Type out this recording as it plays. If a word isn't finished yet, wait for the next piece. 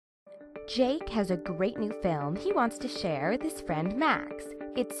Jake has a great new film he wants to share with his friend Max.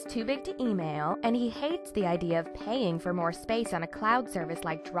 It's too big to email, and he hates the idea of paying for more space on a cloud service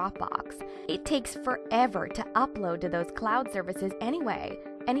like Dropbox. It takes forever to upload to those cloud services anyway,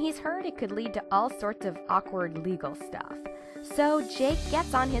 and he's heard it could lead to all sorts of awkward legal stuff. So Jake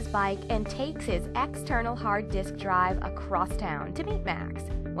gets on his bike and takes his external hard disk drive across town to meet Max.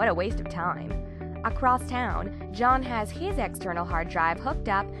 What a waste of time. Across town, John has his external hard drive hooked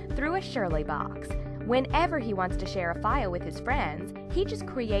up through a Shirley box. Whenever he wants to share a file with his friends, he just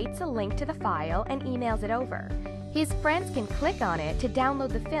creates a link to the file and emails it over. His friends can click on it to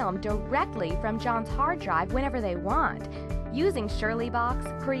download the film directly from John's hard drive whenever they want. Using Shirley Box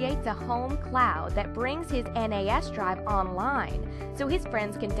creates a home cloud that brings his NAS drive online, so his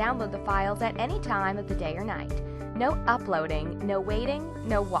friends can download the files at any time of the day or night. No uploading, no waiting,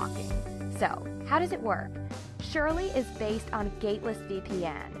 no walking. So, how does it work? Shirley is based on Gateless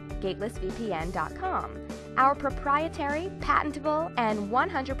VPN, gatelessvpn.com, our proprietary, patentable, and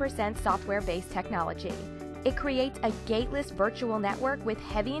 100% software-based technology. It creates a gateless virtual network with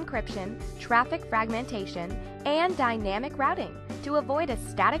heavy encryption, traffic fragmentation, and dynamic routing to avoid a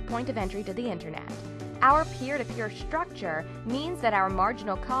static point of entry to the internet. Our peer-to-peer structure means that our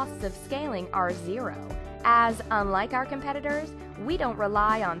marginal costs of scaling are zero, as unlike our competitors, we don't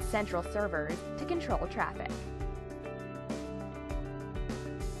rely on central servers to control traffic.